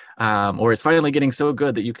humans, or it's finally getting so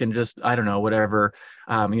good that you can just, I don't know, whatever.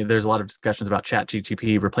 There's a lot of discussions about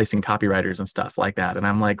ChatGPT replacing copywriters and stuff like that. And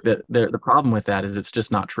I'm like, the problem with that is it's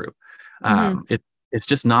just not true. It's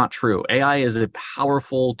just not true. AI is a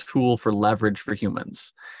powerful tool for leverage for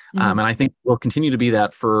humans. And I think will continue to be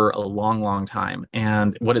that for a long, long time.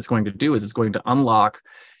 And what it's going to do is it's going to unlock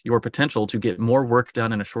your potential to get more work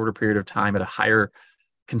done in a shorter period of time at a higher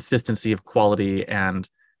consistency of quality and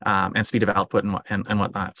speed of output and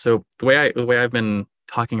whatnot. So the way I've been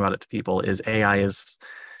talking about it to people is AI is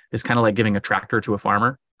is kind of like giving a tractor to a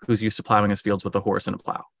farmer who's used to plowing his fields with a horse and a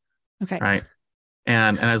plow. Okay. Right.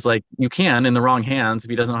 And I was like, you can, in the wrong hands, if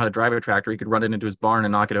he doesn't know how to drive a tractor, he could run it into his barn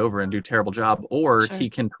and knock it over and do a terrible job. Or Sure. he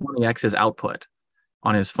can 20x his output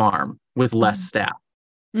on his farm with less staff.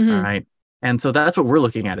 Mm-hmm. All right. And so that's what we're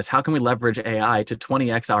looking at, is how can we leverage AI to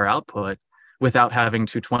 20x our output without having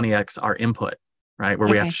to 20x our input, right? Where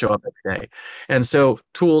we have to show up every day. And so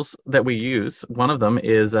tools that we use, one of them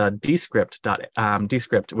is Descript,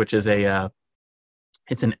 which is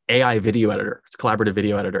it's an AI video editor. It's a collaborative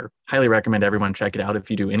video editor. Highly recommend everyone check it out if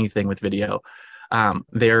you do anything with video.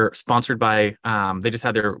 They're sponsored by, they just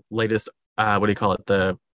had their latest,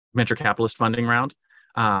 the venture capitalist funding round.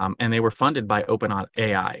 And they were funded by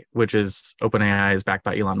OpenAI, which is OpenAI is backed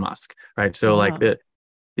by Elon Musk, right? So like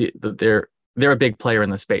they're a big player in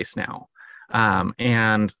the space now.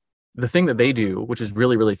 And the thing that they do, which is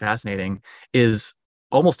really, really fascinating, is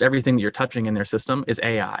almost everything that you're touching in their system is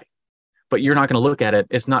AI. But you're not going to look at it.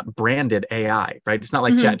 It's not branded AI, right? It's not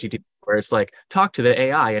like ChatGPT, where it's like, talk to the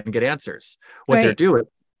AI and get answers. What they're doing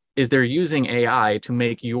is they're using AI to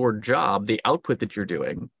make your job, the output that you're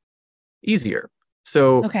doing, easier.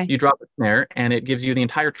 So you drop it in there and it gives you the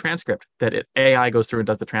entire transcript that AI goes through and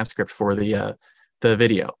does the transcript for the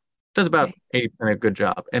video. Does about 80% a good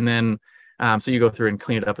job. And then, so you go through and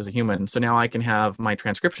clean it up as a human. So now I can have my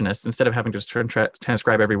transcriptionist, instead of having to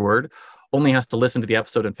transcribe every word, only has to listen to the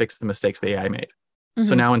episode and fix the mistakes the AI made. Mm-hmm.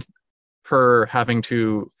 So now instead of her having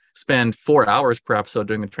to spend 4 hours per episode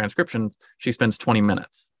doing the transcription, she spends 20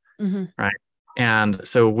 minutes, right? And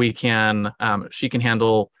so we can, she can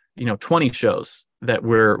handle, 20 shows that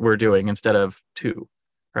we're doing instead of 2,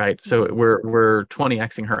 right? So we're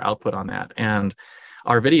 20xing her output on that. And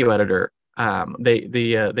our video editor, they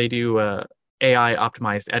do AI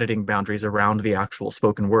optimized editing boundaries around the actual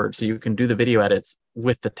spoken word. So you can do the video edits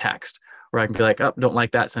with the text, where I can be like, oh, don't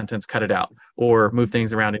like that sentence, cut it out, or move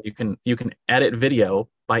things around. And you can edit video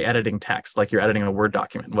by editing text, like you're editing a Word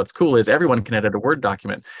document. What's cool is everyone can edit a Word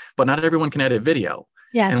document, but not everyone can edit video.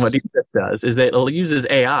 Yes. And what Descript does is that it uses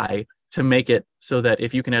AI to make it so that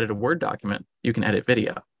if you can edit a Word document, you can edit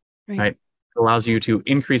video, right? It allows you to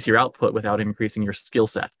increase your output without increasing your skill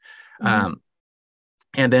set. And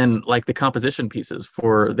then like the composition pieces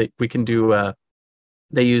we can do,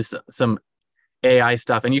 they use some AI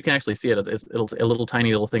stuff, and you can actually see it. It'll a little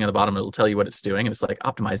tiny little thing at the bottom. It'll tell you what it's doing. And it's like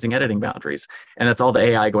optimizing editing boundaries. And that's all the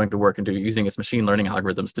AI going to work and do, using its machine learning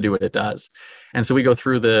algorithms to do what it does. And so we go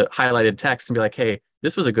through the highlighted text and be like, hey,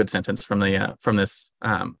 this was a good sentence from this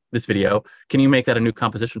video. Can you make that a new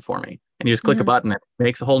composition for me? And you just click a button, it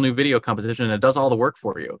makes a whole new video composition, and it does all the work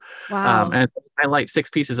for you. Wow. And I highlight 6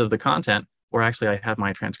 pieces of the content, or actually I have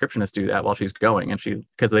my transcriptionist do that while she's going, and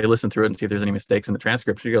because they listen through it and see if there's any mistakes in the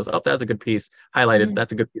transcript, she goes, oh, that's a good piece highlighted.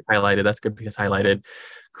 That's a good piece highlighted. That's a good piece highlighted.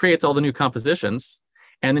 Creates all the new compositions.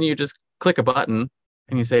 And then you just click a button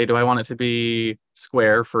and you say, do I want it to be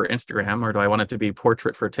square for Instagram, or do I want it to be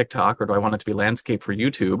portrait for TikTok, or do I want it to be landscape for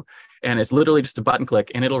YouTube? And it's literally just a button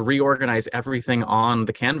click, and it'll reorganize everything on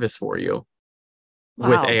the canvas for you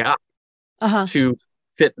with AI to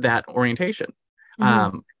fit that orientation.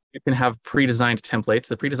 You can have pre-designed templates.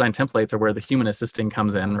 The pre-designed templates are where the human assisting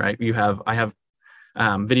comes in, right? I have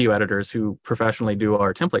video editors who professionally do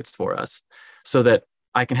our templates for us, so that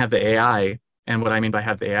I can have the AI. And what I mean by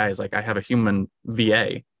have the AI is like I have a human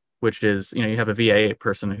VA, which is, you have a VA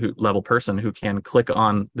person who can click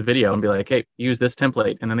on the video and be like, hey, use this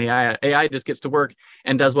template. And then the AI just gets to work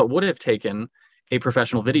and does what would have taken a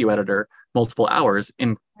professional video editor multiple hours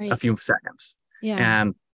in a few seconds. Yeah.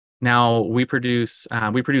 And now we produce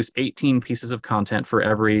 18 pieces of content for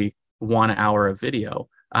every 1 hour of video,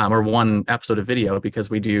 or one episode of video,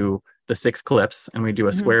 because we do the 6 clips, and we do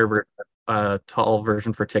a square tall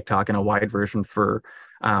version for TikTok and a wide version for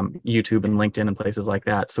YouTube and LinkedIn and places like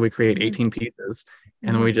that. So we create 18 pieces,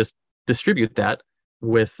 and then we just distribute that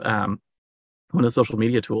with one of the social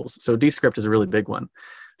media tools. So Descript is a really big one.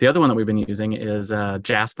 The other one that we've been using is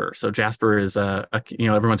Jasper. So Jasper is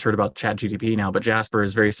everyone's heard about ChatGPT now, but Jasper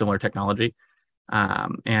is very similar technology.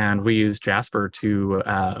 And we use Jasper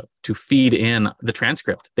to feed in the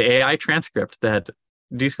transcript, the AI transcript that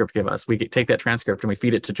Descript give us. We take that transcript and we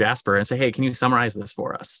feed it to Jasper and say, hey, can you summarize this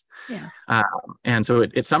for us? Yeah. And so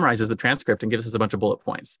it summarizes the transcript and gives us a bunch of bullet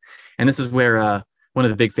points. And this is where one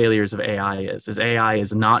of the big failures of AI is AI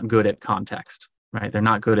is not good at context, right? They're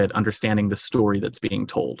not good at understanding the story that's being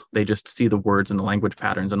told. They just see the words and the language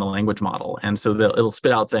patterns and the language model. And so it'll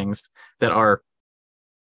spit out things that are,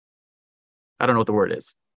 I don't know what the word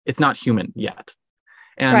is. It's not human yet.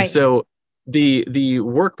 And so the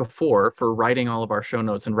work before for writing all of our show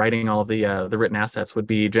notes and writing all of the written assets would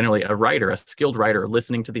be generally a writer, a skilled writer,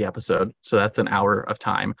 listening to the episode. So that's an hour of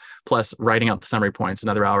time, plus writing out the summary points,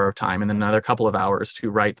 another hour of time, and then another couple of hours to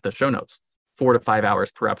write the show notes. 4 to 5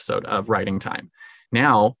 hours per episode of writing time.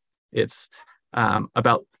 Now it's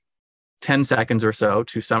about 10 seconds or so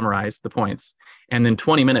to summarize the points, and then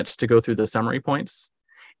 20 minutes to go through the summary points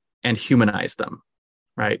and humanize them,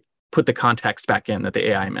 right? Put the context back in that the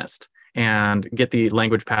AI missed and get the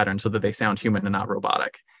language pattern so that they sound human and not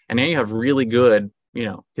robotic. And now you have really good,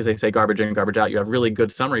 because they say garbage in, garbage out, you have really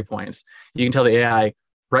good summary points. You can tell the AI,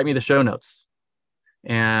 write me the show notes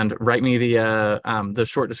and write me the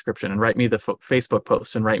short description and write me the Facebook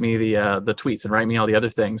posts and write me the tweets and write me all the other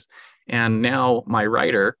things. And now my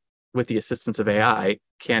writer, with the assistance of AI,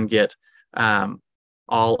 can get all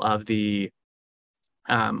of the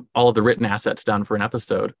written assets done for an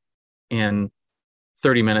episode in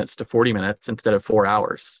 30 minutes to 40 minutes instead of 4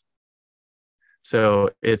 hours. So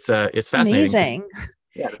it's fascinating. Amazing.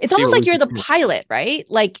 It's almost like you're the pilot, right?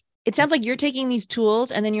 Like it sounds like you're taking these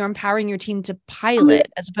tools and then you're empowering your team to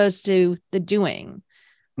pilot as opposed to the doing.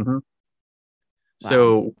 Mm-hmm. Wow.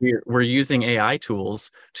 So we're using AI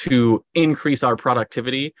tools to increase our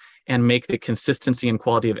productivity and make the consistency and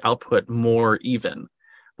quality of output more even,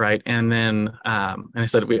 right? And then, and I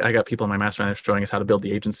said, I got people in my mastermind showing us how to build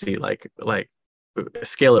the agency, like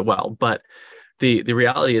scale it well. But the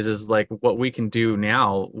reality is like what we can do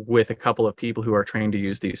now with a couple of people who are trained to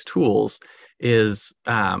use these tools is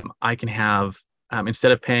I can have,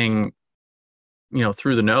 instead of paying,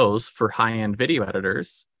 through the nose for high-end video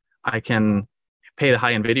editors, I can pay the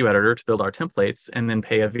high-end video editor to build our templates and then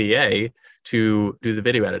pay a VA to do the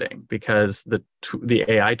video editing, because the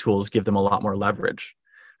AI tools give them a lot more leverage,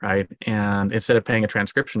 right? And instead of paying a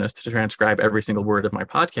transcriptionist to transcribe every single word of my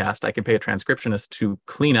podcast, I can pay a transcriptionist to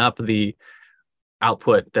clean up the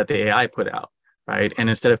output that the AI put out, right? And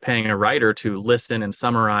instead of paying a writer to listen and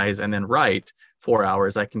summarize and then write 4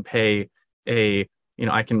 hours, I can pay and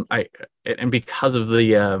because of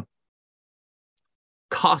the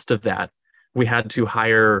cost of that, we had to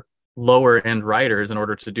hire lower end writers in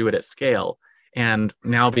order to do it at scale. And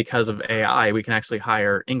now because of AI, we can actually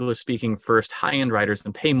hire English speaking first high-end writers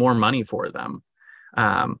and pay more money for them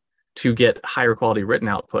to get higher quality written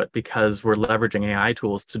output, because we're leveraging AI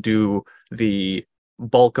tools to do the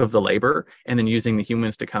bulk of the labor and then using the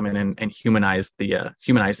humans to come in and humanize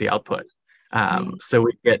the output. So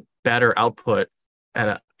we get better output at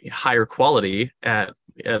a higher quality at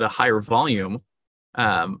a higher volume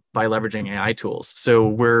by leveraging AI tools. So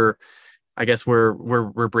we're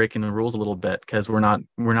breaking the rules a little bit, because we're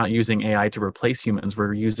not using AI to replace humans.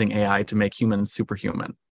 We're using AI to make humans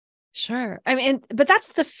superhuman. Sure. I mean, but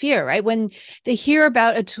that's the fear, right? When they hear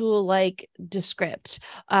about a tool like Descript,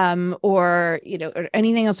 or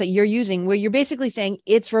anything else that you're using, where you're basically saying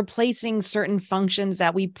it's replacing certain functions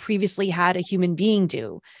that we previously had a human being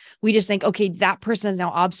do. We just think, okay, that person is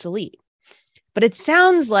now obsolete. But it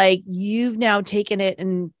sounds like you've now taken it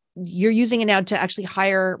and you're using it now to actually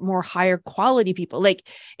hire more higher quality people. Like,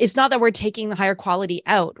 it's not that we're taking the higher quality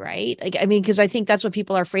out, right? Like, I mean, because I think that's what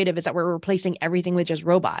people are afraid of, is that we're replacing everything with just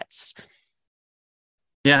robots.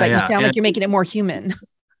 Yeah. But you sound like you're making it more human.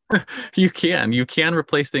 You can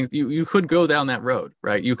replace things. You could go down that road,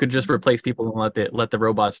 right? You could just replace people and let the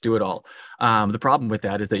robots do it all. The problem with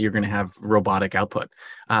that is that you're going to have robotic output.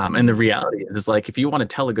 And the reality is like, if you want to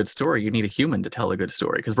tell a good story, you need a human to tell a good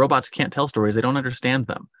story, because robots can't tell stories. They don't understand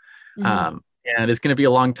them. And it's going to be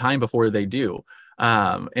a long time before they do.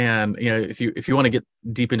 And if you want to get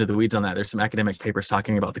deep into the weeds on that, there's some academic papers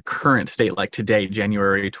talking about the current state, like today,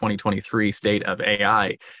 January 2023 state of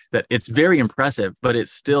AI, that it's very impressive, but it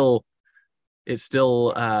still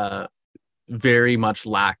very much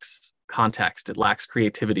lacks context. It lacks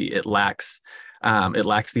creativity. It lacks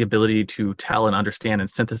the ability to tell and understand and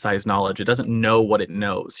synthesize knowledge. It doesn't know what it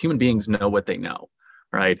knows. Human beings know what they know,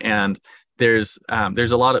 right? And there's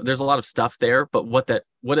a lot of stuff there, but what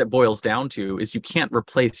it boils down to is you can't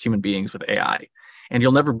replace human beings with AI, and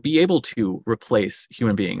you'll never be able to replace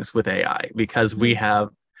human beings with AI, because we have,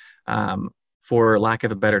 for lack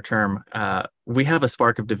of a better term, we have a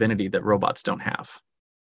spark of divinity that robots don't have.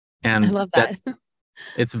 And I love that.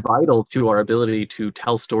 It's vital to our ability to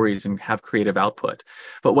tell stories and have creative output.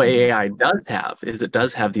 But what AI does have is it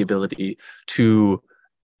does have the ability to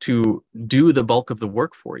do the bulk of the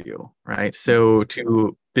work for you, right? So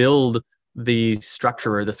to build the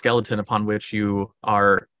structure or the skeleton upon which you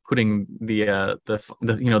are putting the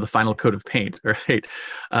final coat of paint, right?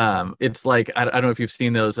 It's like, I don't know if you've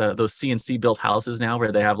seen those CNC built houses now,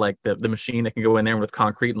 where they have like the machine that can go in there with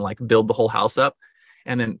concrete and like build the whole house up.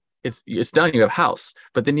 And then it's done. You have a house,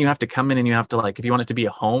 but then you have to come in and you have to, like, if you want it to be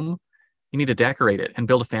a home, you need to decorate it and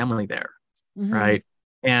build a family there, right?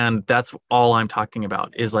 And that's all I'm talking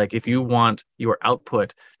about is, like, if you want your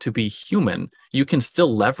output to be human, you can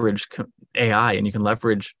still leverage AI and you can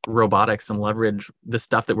leverage robotics and leverage the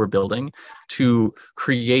stuff that we're building to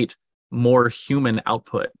create more human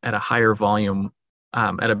output at a higher volume,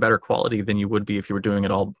 at a better quality than you would be if you were doing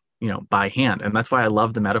it all, by hand. And that's why I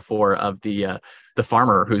love the metaphor of the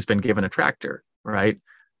farmer who's been given a tractor, right?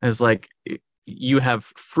 It's like you have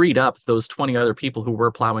freed up those 20 other people who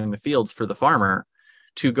were plowing the fields for the farmer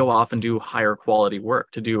to go off and do higher quality work.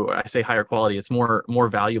 I say higher quality, it's more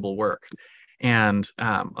valuable work. And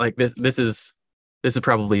like this is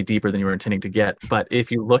probably deeper than you were intending to get. But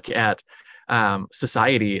if you look at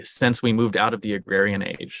society since we moved out of the agrarian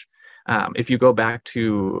age, if you go back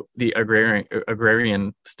to the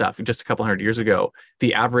agrarian stuff just a couple hundred years ago,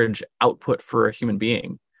 the average output for a human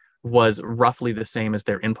being was roughly the same as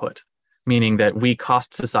their input, meaning that we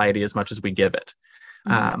cost society as much as we give it.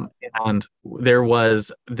 And there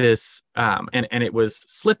was this, and it was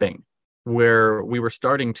slipping, where we were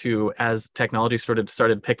starting to, as technology started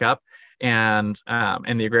to pick up, and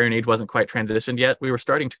the agrarian age wasn't quite transitioned yet, we were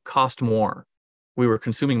starting to cost more. We were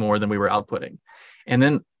consuming more than we were outputting. And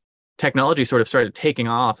then technology sort of started taking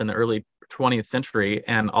off in the early 20th century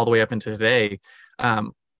and all the way up into today.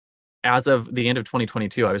 As of the end of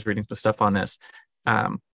 2022, I was reading some stuff on this.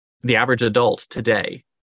 The average adult today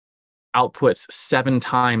outputs 7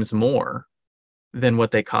 times more than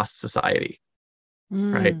what they cost society,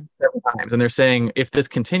 right? 7 times. And they're saying, if this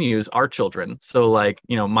continues, our children, so like,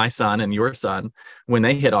 my son and your son, when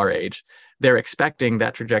they hit our age, they're expecting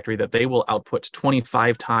that trajectory that they will output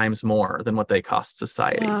 25 times more than what they cost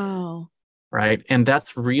society. Wow. Right. And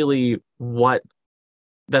that's really what's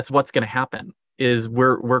going to happen, is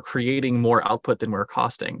we're creating more output than we're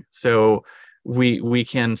costing. So we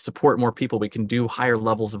can support more people. We can do higher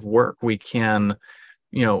levels of work. We can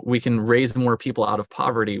raise more people out of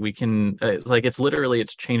poverty. We can,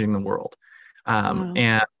 it's changing the world. Wow.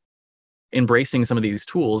 And embracing some of these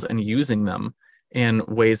tools and using them in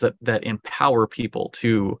ways that empower people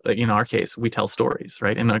to, in our case, we tell stories,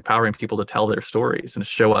 right? And empowering people to tell their stories and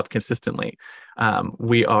show up consistently.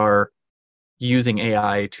 We are using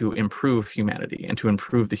AI to improve humanity and to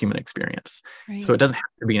improve the human experience. Right. So it doesn't have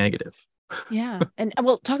to be negative. Yeah. And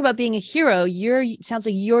we'll talk about being a hero. Sounds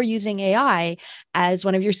like you're using AI as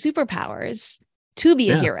one of your superpowers to be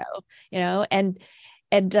a hero, and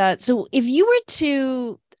so if you were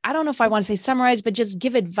to, I don't know if I want to say summarize, but just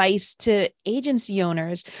give advice to agency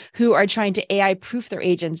owners who are trying to AI proof their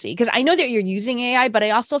agency. Because I know that you're using AI, but I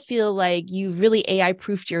also feel like you really AI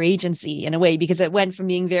proofed your agency in a way, because it went from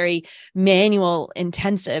being very manual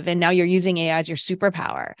intensive and now you're using AI as your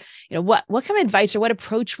superpower. What kind of advice or what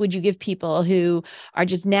approach would you give people who are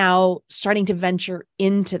just now starting to venture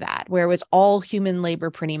into that, where it was all human labor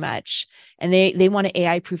pretty much, and they want to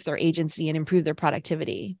AI proof their agency and improve their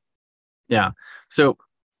productivity? Yeah. So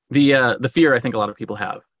the fear I think a lot of people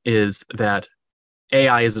have is that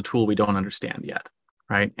AI is a tool we don't understand yet,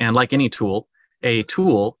 right? And like any tool, a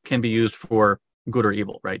tool can be used for good or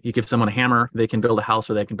evil, right? You give someone a hammer, they can build a house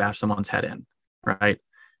where they can bash someone's head in, right?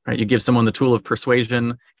 You give someone the tool of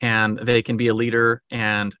persuasion, and they can be a leader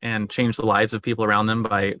and change the lives of people around them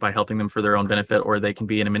by helping them for their own benefit, or they can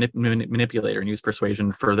be a manipulator and use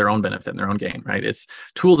persuasion for their own benefit and their own gain, right?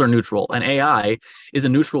 Tools are neutral, and AI is a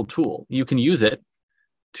neutral tool. You can use it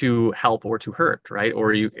to help or to hurt, right?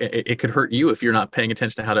 Or it could hurt you if you're not paying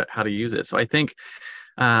attention to how to use it. So I think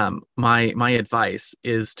my advice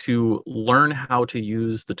is to learn how to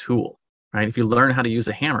use the tool, right? If you learn how to use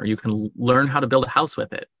a hammer, you can learn how to build a house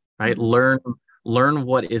with it, right? Learn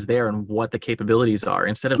what is there and what the capabilities are,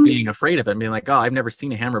 instead of being afraid of it and being like, oh, I've never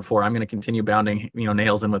seen a hammer before, I'm going to continue pounding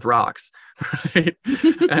nails in with rocks, right? And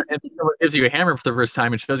someone gives you a hammer for the first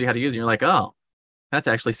time and shows you how to use it, you're like, oh, that's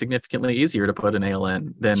actually significantly easier to put a nail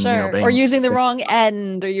in than, sure. Or using the wrong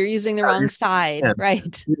end, or you're using the wrong side,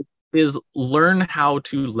 right? Is learn how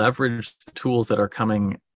to leverage the tools that are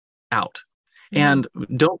coming out, and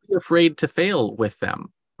don't be afraid to fail with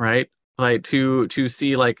them, right? Like to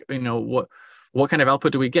see, like, what kind of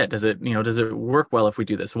output do we get? Does it work well if we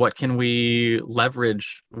do this? What can we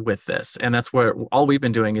leverage with this? And that's where all we've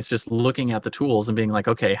been doing is just looking at the tools and being like,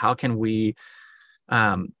 okay, how can we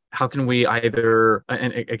either,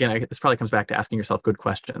 and again, this probably comes back to asking yourself good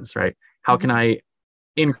questions, right? How can I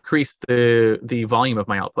increase the volume of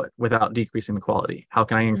my output without decreasing the quality? How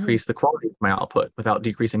can I increase the quality of my output without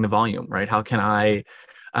decreasing the volume, right? How can I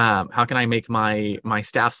make my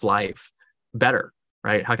staff's life better,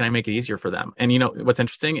 right? How can I make it easier for them? And what's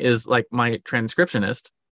interesting is, like, my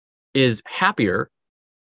transcriptionist is happier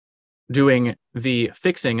doing the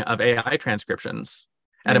fixing of AI transcriptions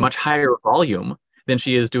at a much higher volume than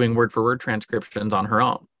she is doing word for word transcriptions on her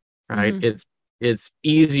own, right? It's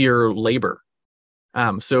easier labor.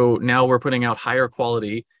 So now we're putting out higher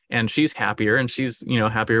quality, and she's happier, and she's,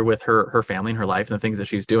 happier with her family and her life and the things that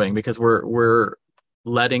she's doing, because we're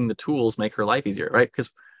letting the tools make her life easier, right? Because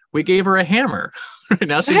we gave her a hammer. Right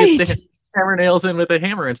now she gets to hammer nails in with a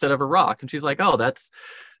hammer instead of a rock, and she's like, oh, that's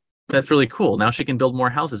really cool. Now she can build more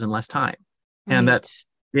houses in less time. And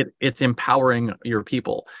it's empowering your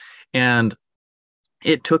people. And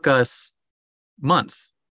it took us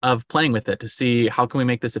months of playing with it to see how can we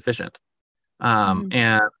make this efficient.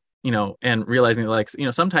 And realizing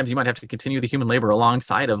that, sometimes you might have to continue the human labor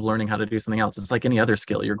alongside of learning how to do something else. It's like any other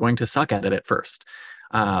skill. You're going to suck at it at first.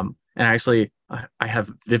 And actually, I have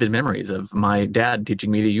vivid memories of my dad teaching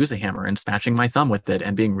me to use a hammer and smashing my thumb with it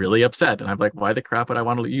and being really upset. And I'm like, why the crap would I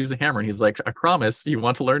want to use a hammer? And he's like, I promise you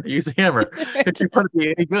want to learn to use a hammer. If you want to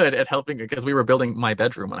be any good at helping, because we were building my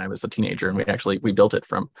bedroom when I was a teenager, and we built it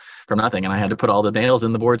from nothing. And I had to put all the nails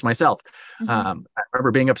in the boards myself. I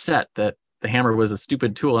remember being upset that the hammer was a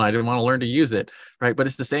stupid tool and I didn't want to learn to use it. Right. But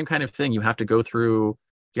it's the same kind of thing. You have to go through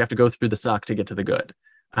the suck to get to the good.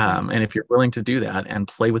 And if you're willing to do that and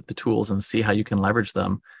play with the tools and see how you can leverage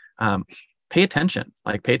them, pay attention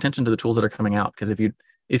to the tools that are coming out. Because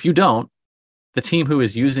if you don't, the team who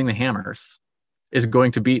is using the hammers is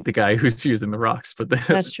going to beat the guy who's using the rocks. But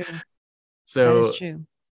that's true. So that is true.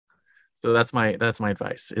 So that's my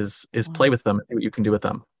advice is play with them and see what you can do with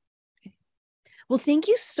them. Well, thank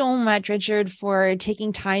you so much, Richard, for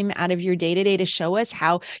taking time out of your day-to-day to show us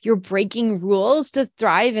how you're breaking rules to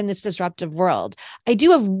thrive in this disruptive world. I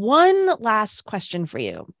do have one last question for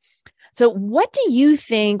you. So what do you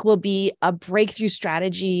think will be a breakthrough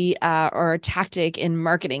strategy or a tactic in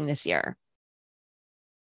marketing this year?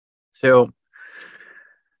 So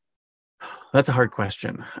that's a hard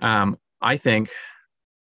question. I think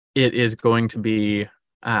it is going to be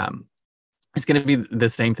the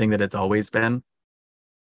same thing that it's always been.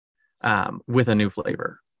 With a new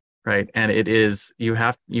flavor, right? And it is you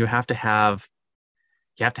have to have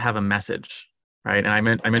a message, right?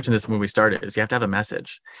 And I mentioned this when we started, is you have to have a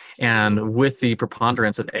message. And with the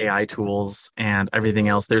preponderance of AI tools and everything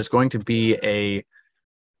else, there's going to be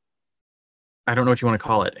I don't know what you want to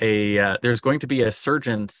call it, there's going to be a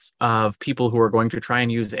surgence of people who are going to try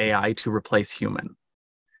and use AI to replace human.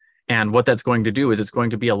 And what that's going to do is it's going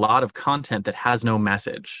to be a lot of content that has no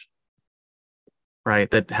message.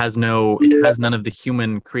 Right, that has none of the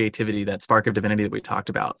human creativity, that spark of divinity that we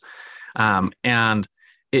talked about, and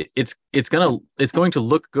it's going to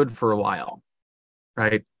look good for a while,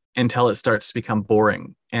 right, until it starts to become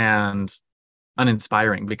boring and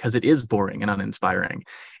uninspiring, because it is boring and uninspiring.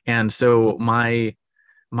 And so my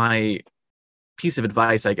piece of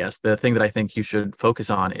advice, I guess, the thing that I think you should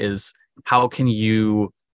focus on is how can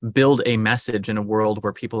you build a message in a world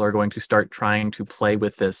where people are going to start trying to play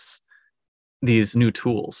with these new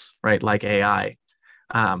tools, right? Like AI.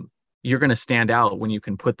 You're going to stand out when you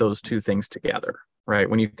can put those two things together, right?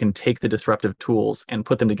 When you can take the disruptive tools and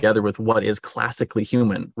put them together with what is classically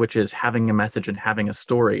human, which is having a message and having a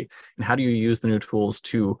story. And how do you use the new tools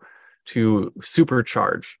to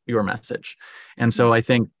supercharge your message? And so I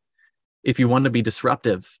think if you want to be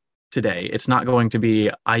disruptive today, it's not going to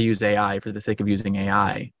be, I use AI for the sake of using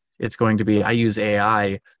AI. It's going to be, I use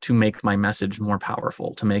AI to make my message more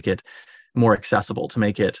powerful, to make it more accessible, to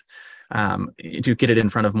make it to get it in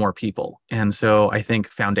front of more people. And so I think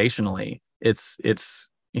foundationally it's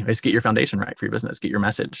get your foundation right for your business, get your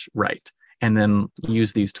message right, and then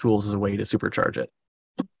use these tools as a way to supercharge it.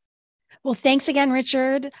 Well, thanks again,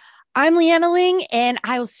 Richard. I'm Leanna Ling, and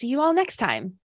I will see you all next time.